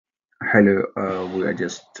Hello, we are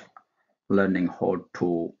just learning how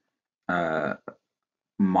to uh,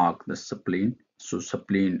 mark the spleen. So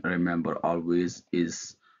spleen, remember, always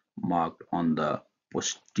is marked on the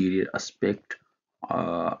posterior aspect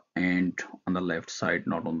and on the left side,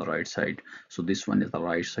 not on the right side. So this one is the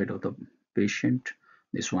right side of the patient.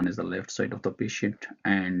 This one is the left side of the patient,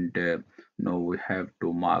 and now we have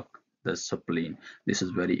to mark the spleen. This is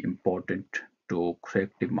very important to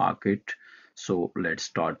correctly mark it. So let's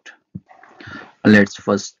start. Let's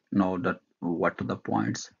first know that what are the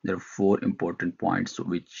points. There are four important points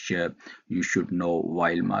which you should know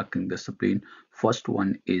while marking the spleen. First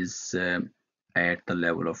one is at the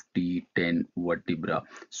level of T10 vertebra.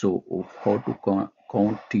 So how to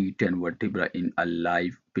count T10 vertebra in a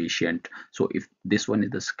live patient. So if this one is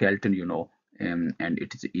the skeleton, and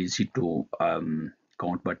it is easy to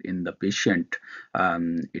count, but in the patient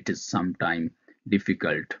it is sometimes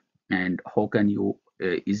difficult. And how can you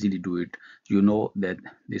easily do it? You know that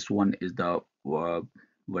this one is the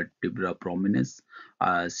vertebra prominence,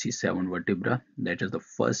 C7 vertebra. That is the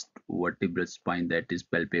first vertebral spine that is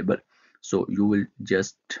palpable. So you will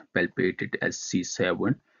just palpate it as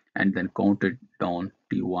C7 and then count it down: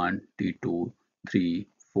 T1, T2, 3,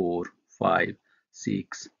 4, 5,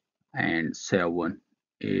 6, and 7,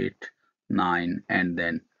 8, 9, and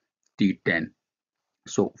then T10.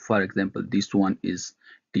 So for example, this one is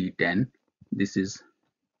T10. This is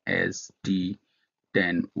as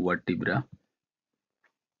T10 vertebra.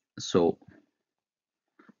 So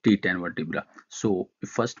T10 vertebra. So the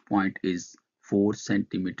first point is 4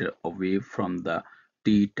 centimeter away from the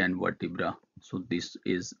T10 vertebra. So this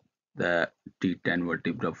is the T10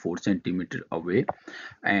 vertebra, 4 centimeter away.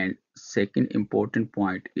 And second important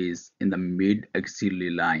point is in the mid axillary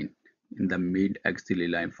line. In the mid axillary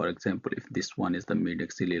line, for example, if this one is the mid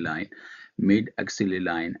axillary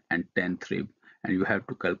line and 10th rib, and you have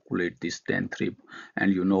to calculate this 10th rib,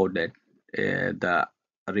 and you know that the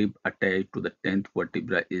rib attached to the 10th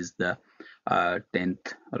vertebra is the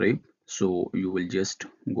 10th rib. So you will just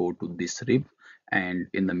go to this rib, and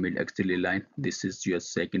in the mid axillary line, this is your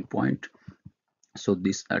second point. So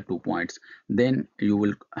these are 2 points. Then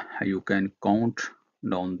you can count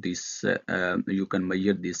down this, you can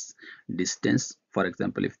measure this distance. For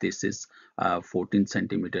example, if this is 14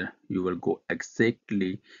 centimeter, you will go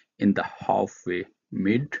exactly in the halfway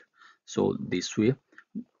mid. So this way,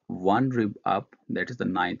 one rib up, that is the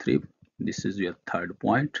 9th rib. This is your third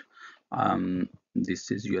point. This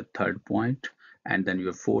is your third point, and then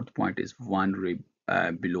your fourth point is one rib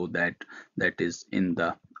below that, that is in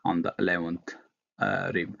the on the 11th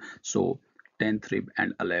rib. So 10th rib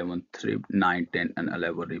and 11th rib, 9, 10 and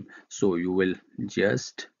 11 rib. So you will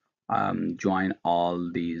just join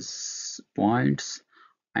all these points,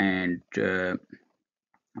 and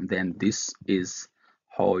then this is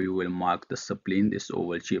how you will mark the spleen. This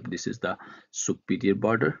oval shape, this is the superior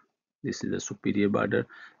border, this is the superior border,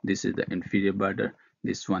 this is the inferior border,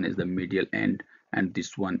 this one is the medial end, and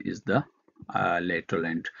this one is the lateral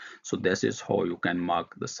end. So this is how you can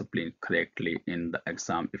mark the spleen correctly in the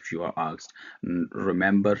exam if you are asked.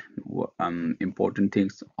 Remember important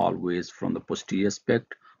things: always from the posterior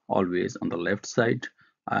aspect, always on the left side,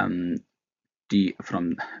 T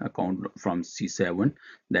from account from C7,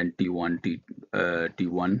 then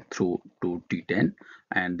T1 through to T10,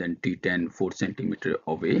 and then T10 4 centimeter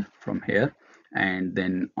away from here, and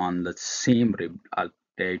then on the same rib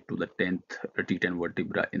attached to the 10th T10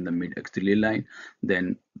 vertebra in the mid axillary line.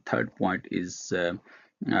 Then third point is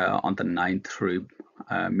on the 9th rib,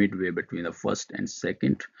 midway between the first and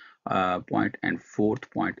second point, and fourth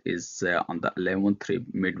point is on the 11th rib,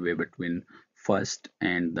 midway between first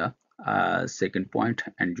and the second point.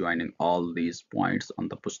 And joining all these points on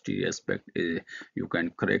the posterior aspect, you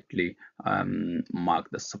can correctly mark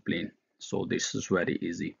the spleen. So this is very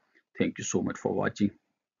easy. Thank you so much for watching.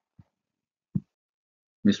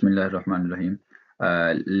 Bismillahirrahmanirrahim.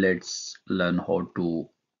 Let's learn how to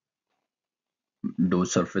do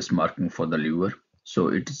surface marking for the liver. So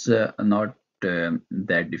it is not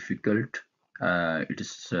that difficult. It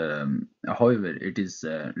is however, it is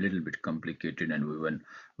a little bit complicated, and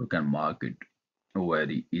we can mark it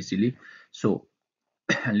very easily. So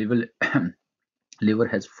liver liver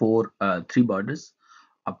has three borders: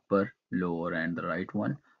 upper, lower, and the right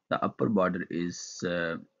one. The upper border is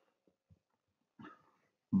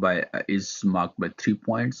marked by 3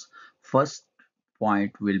 points. First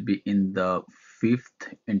point will be in the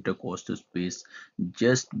fifth intercostal space,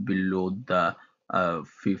 just below the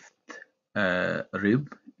fifth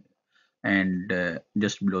rib, and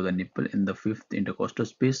just below the nipple in the fifth intercostal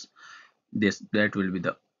space. That will be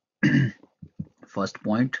the first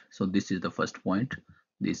point. So this is the first point.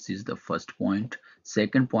 This is the first point.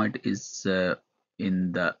 Second point is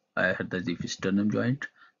in the adhesive sternum joint,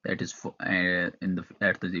 that is for, in the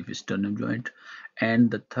adhesive sternum joint.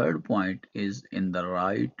 And the third point is in the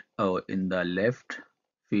right or in the left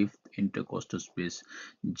fifth intercostal space,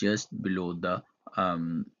 just below the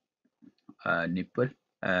um, nipple,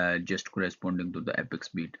 just corresponding to the apex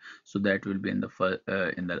beat. So that will be in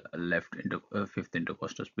the in the left fifth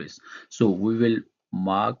intercostal space. So we will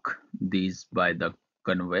mark these by the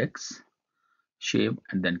convex shape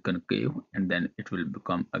and then concave, and then it will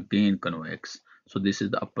become again convex. So this is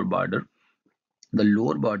the upper border. The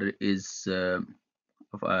lower border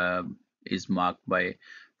uh, is marked by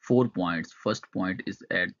 4 points. First point is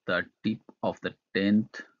at the tip of the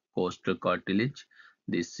 10th costal cartilage.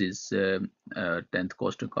 This is 10th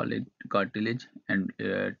costal cartilage and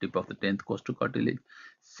tip of the 10th costal cartilage.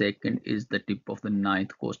 Second is the tip of the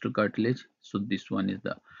 9th costal cartilage. So this one is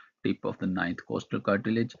the tip of the 9th costal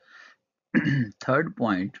cartilage. Third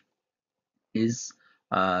point is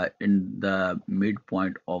in the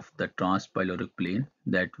midpoint of the transpyloric plane,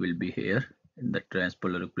 that will be here in the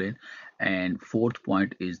transpyloric plane. And fourth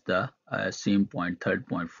point is the same point, third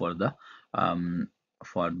point um,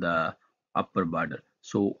 for the upper border.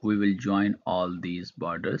 So we will join all these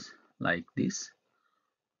borders like this,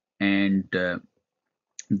 and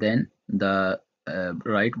then the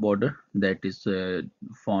right border, that is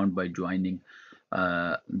found by joining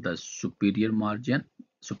the superior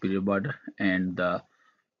border and the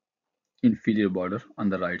inferior border on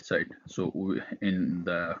the right side. So in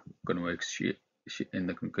the convex shape, in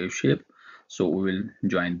the concave shape, so we will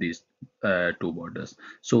join these two borders.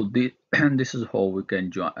 So this is how we can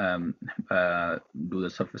do the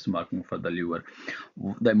surface marking for the liver.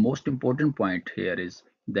 The most important point here is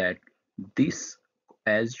that this,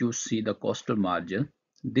 as you see the costal margin,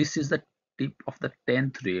 this is the tip of the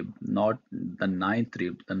 10th rib, not the ninth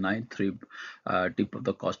rib. The ninth rib, tip of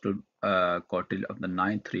the costal cartilage of the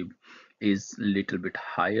ninth rib is little bit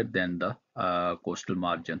higher than the costal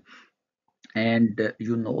margin. And the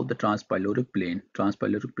transpyloric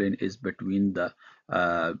plane is between the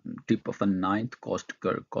tip of the ninth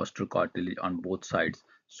costal cartilage on both sides.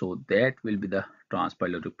 So that will be the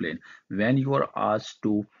transpyloric plane. When you are asked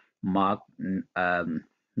to mark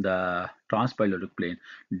the transpyloric plane,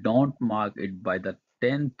 don't mark it by the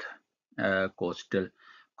 10th costal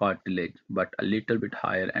cartilage, but a little bit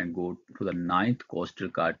higher and go to the ninth costal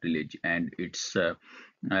cartilage and its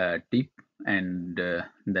tip, and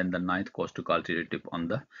then the ninth costal cartilage tip on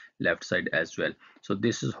the left side as well. So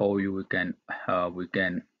this is how we can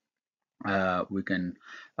uh,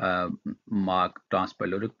 mark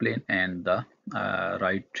transpyloric plane and the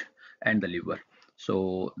right and the liver.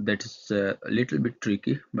 So that is a little bit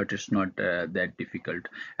tricky, but it's not that difficult,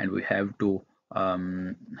 and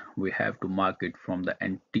um, we have to mark it from the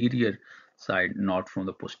anterior side, not from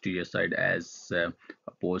the posterior side, as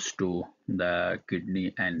opposed to the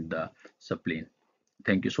kidney and the spleen.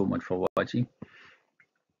 Thank you so much for watching.